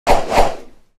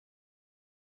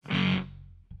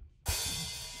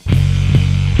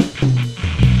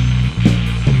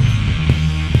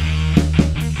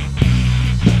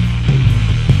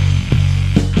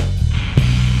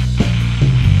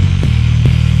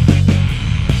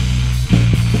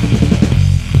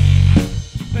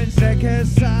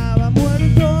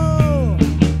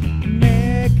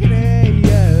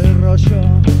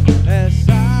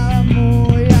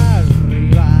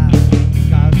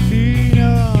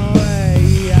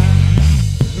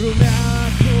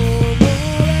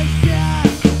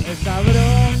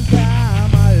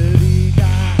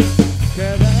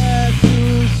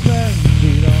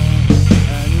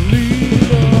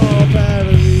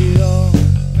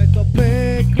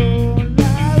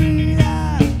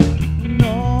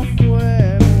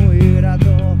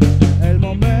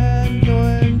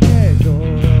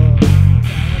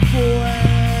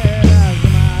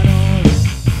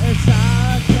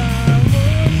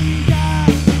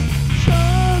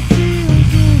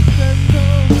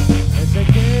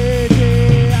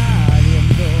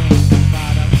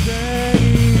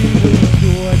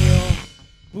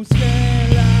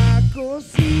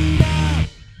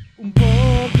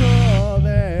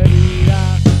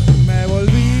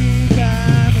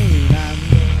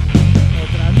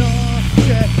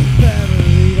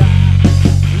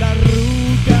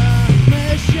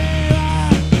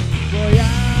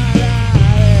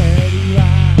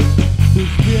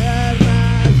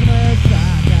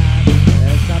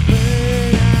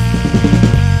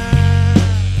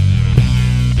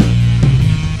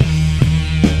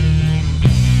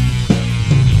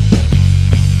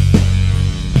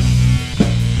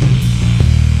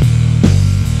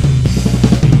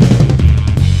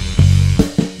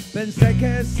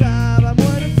que estaba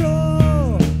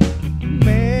muerto.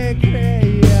 Me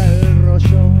creía el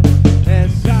rollo,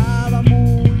 estaba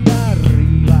muy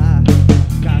arriba,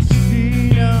 casi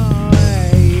no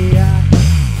veía.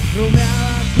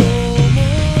 Rumeaba como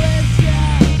bestia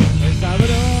esa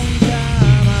bronca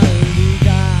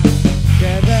maldita.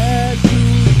 Quedé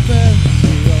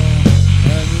suspendido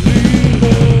en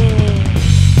limbo.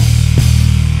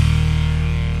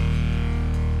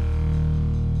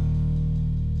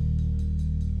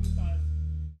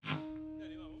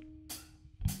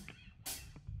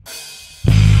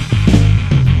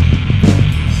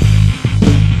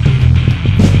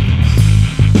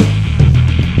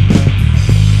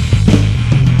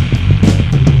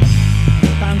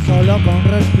 Tan solo con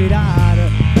respirar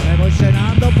me voy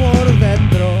llenando por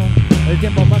dentro. El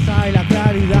tiempo pasa y la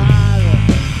claridad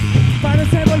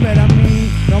parece volver a mí.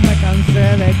 No me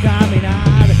cansé de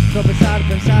caminar, tropezar,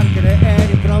 pensar, creer,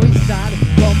 improvisar,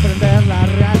 comprender la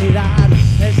realidad.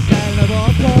 Es el nuevo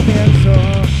comienzo.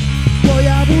 Voy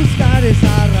a buscar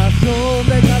esa razón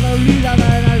de cada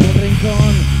olvidada en algún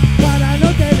rincón, para no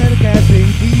tener que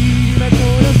fingir,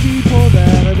 mejor así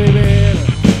poder vivir.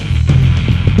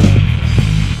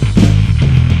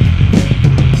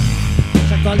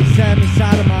 Ya actualicé mis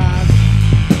armas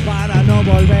para no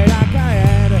volver a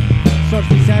caer.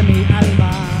 Sorticé mi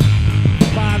alma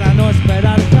para no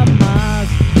esperar jamás.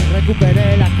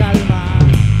 Recuperé la calma,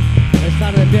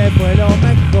 estar de pie fue lo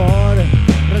mejor.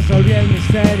 Resolví el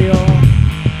misterio,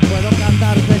 puedo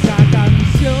cantarte esa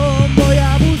canción. Voy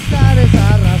a buscar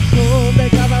esa razón de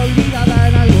cada olvidada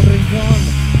en algún rincón,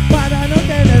 para no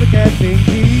tener que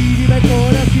fingir y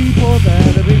mejor así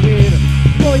poder vivir.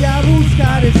 Voy a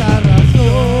buscar esa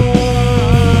razón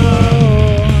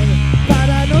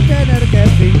para no tener que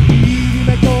fingir y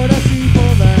mejor así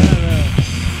poder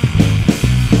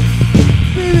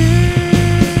vivir.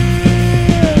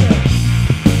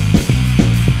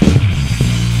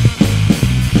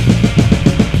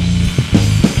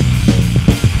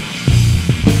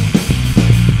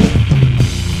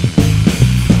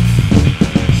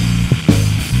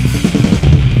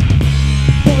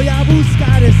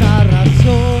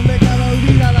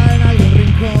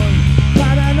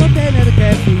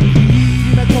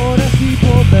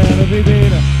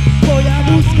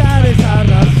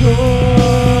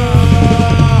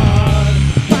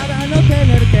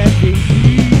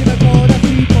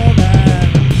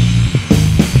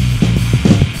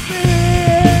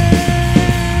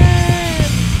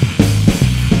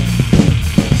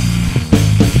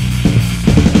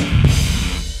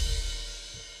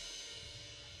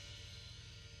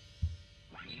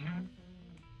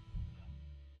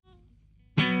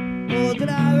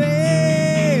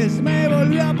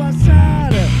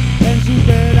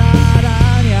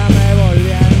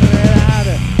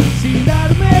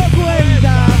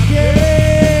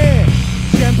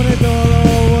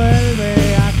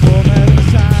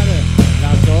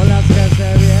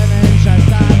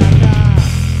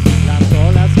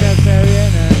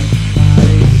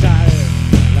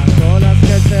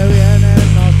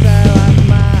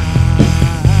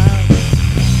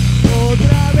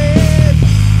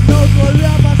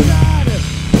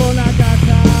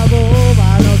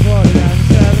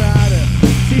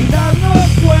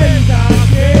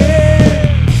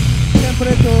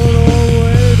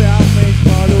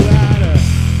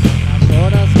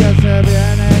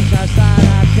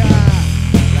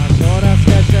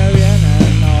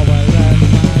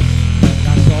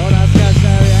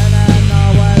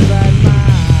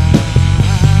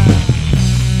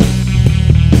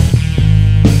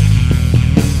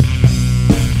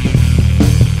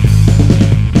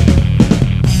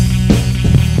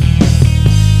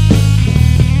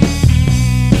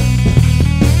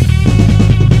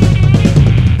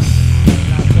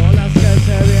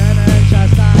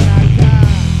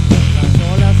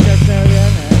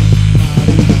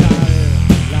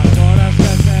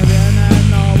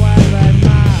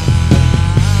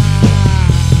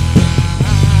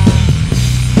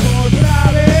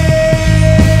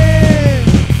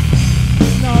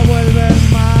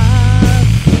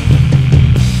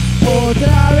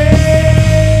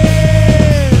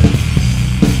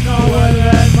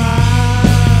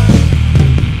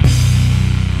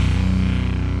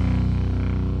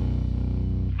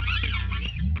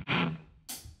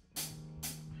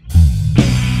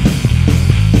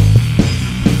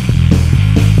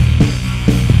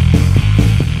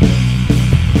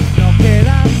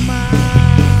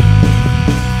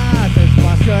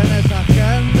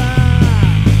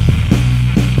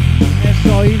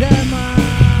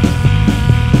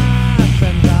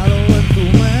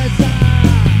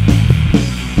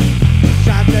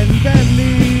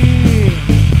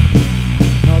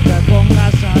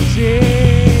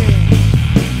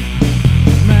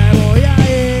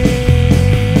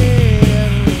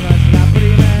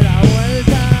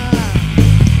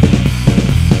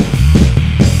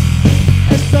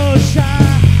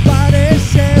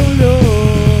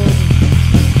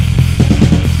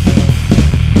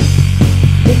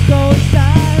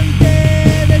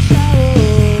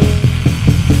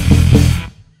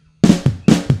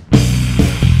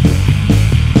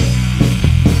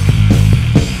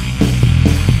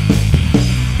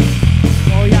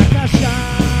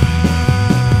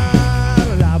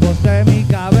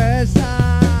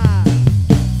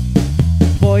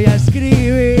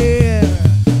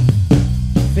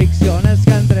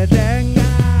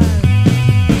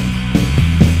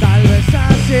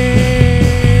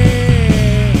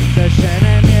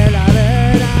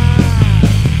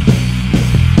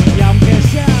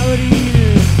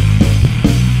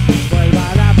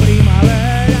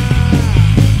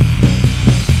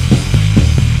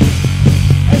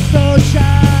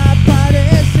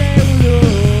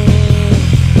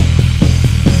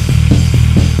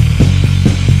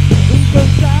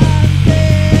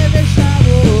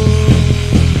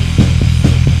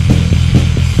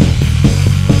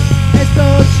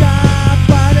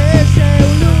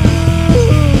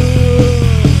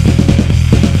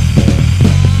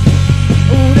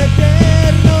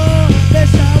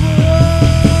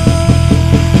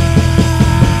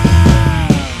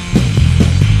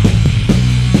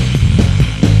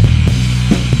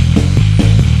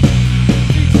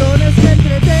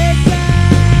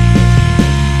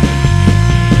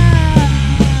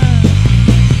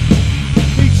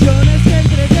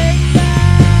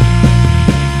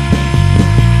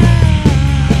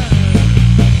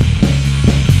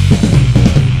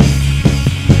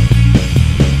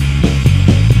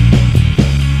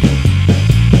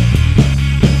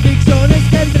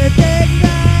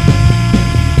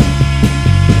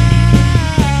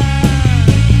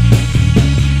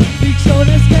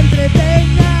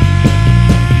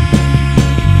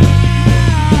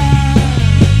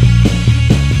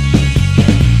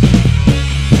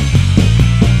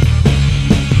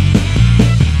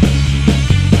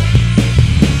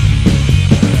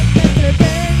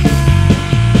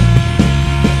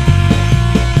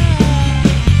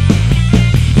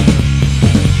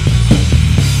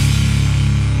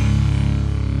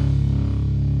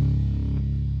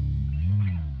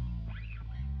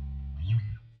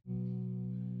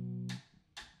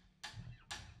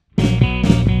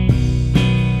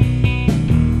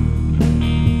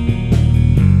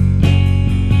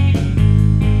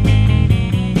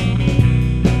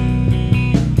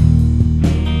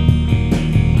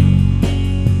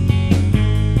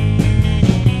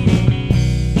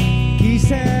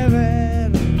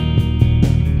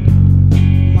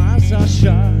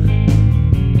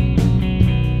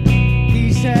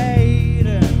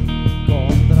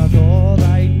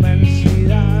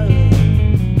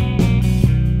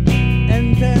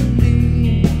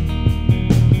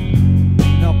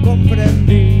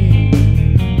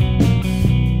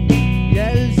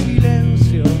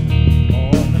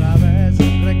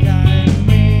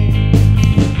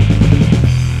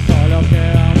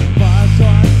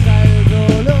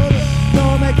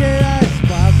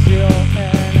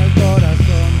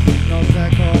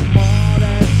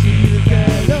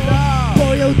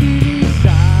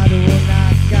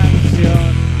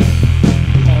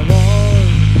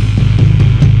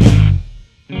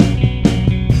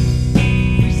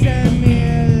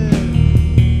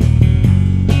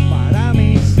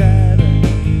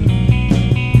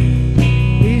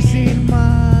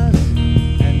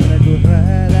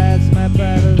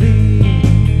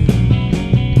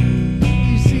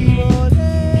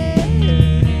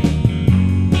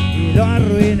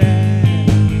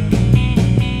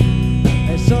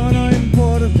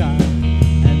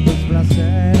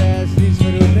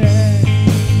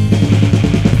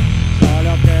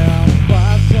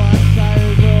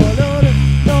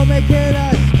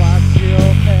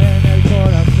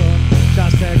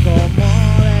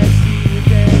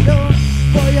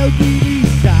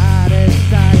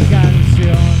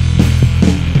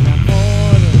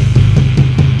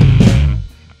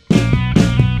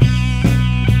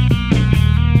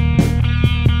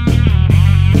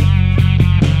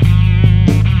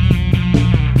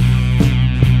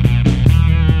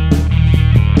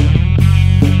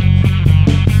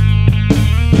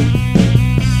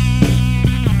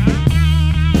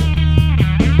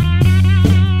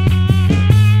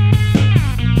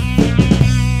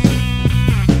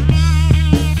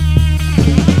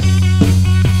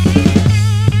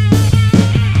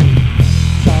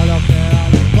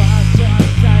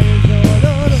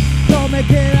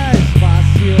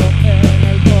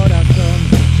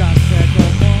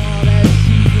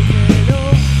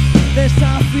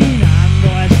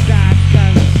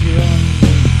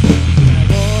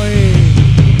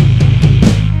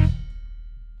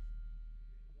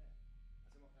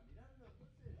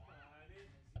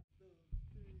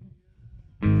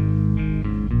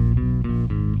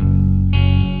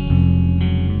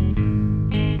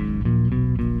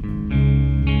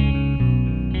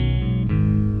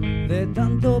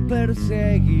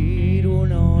 perseguir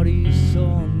un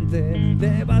horizonte,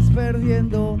 te vas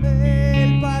perdiendo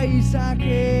el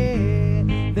paisaje.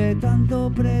 De tanto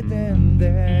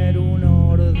pretender un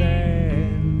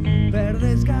orden,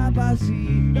 perdes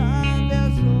capacidad de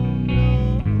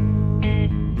asombro.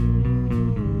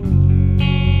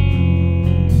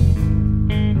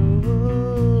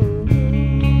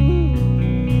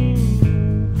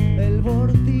 El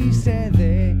vórtice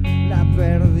de la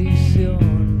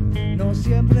perdición no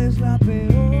siempre es la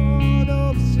peor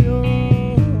opción.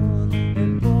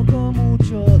 El poco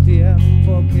mucho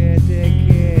tiempo que te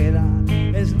queda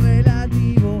es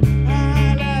relativo a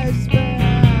la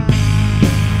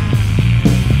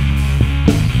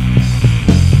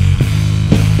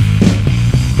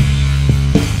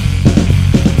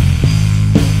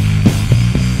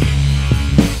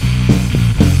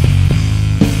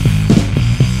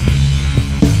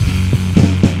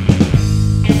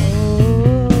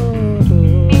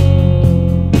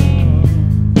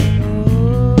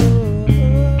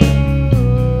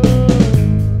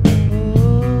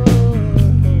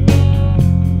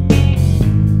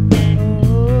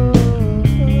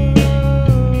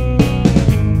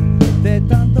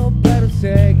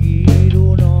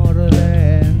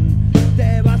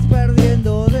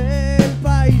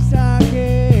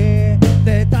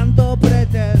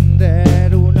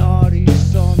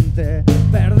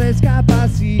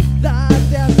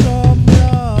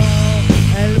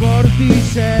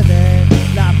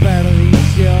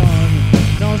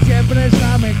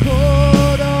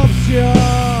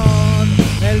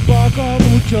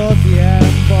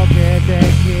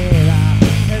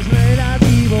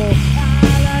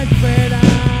espera.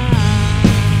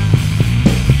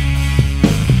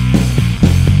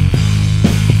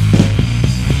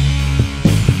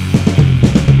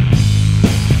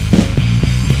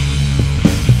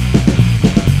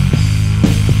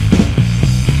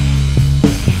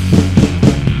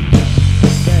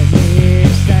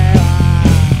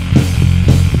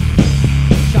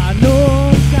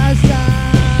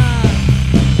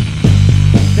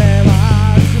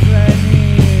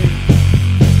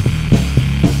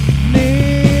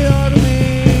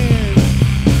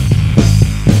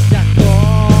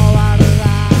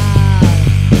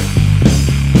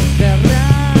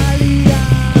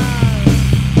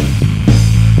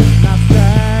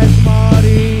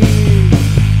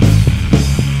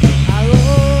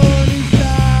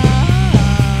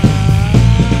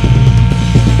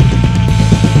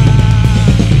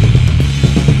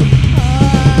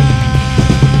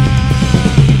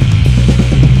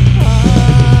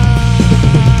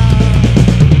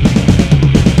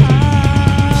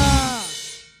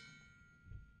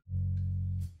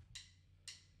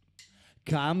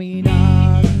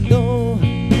 Caminando,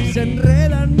 se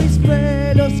enredan mis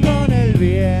pelos con el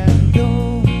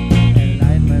viento en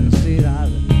la inmensidad,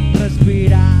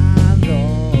 respirando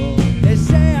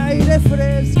ese aire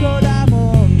fresco, la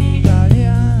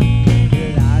montaña,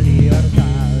 la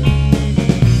libertad,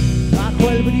 bajo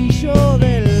el brillo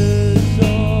del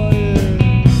sol,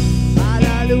 a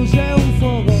la luz de un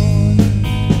fogón,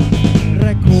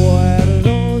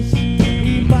 recuerdos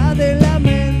invaden la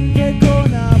mente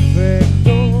con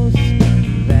afectos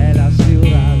de la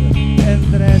ciudad,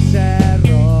 entre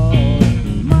cerros,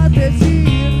 mates y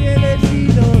rieles y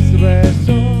los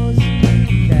besos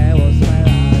que vos me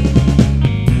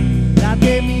das.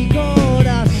 Late mi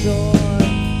corazón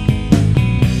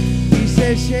y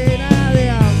se llena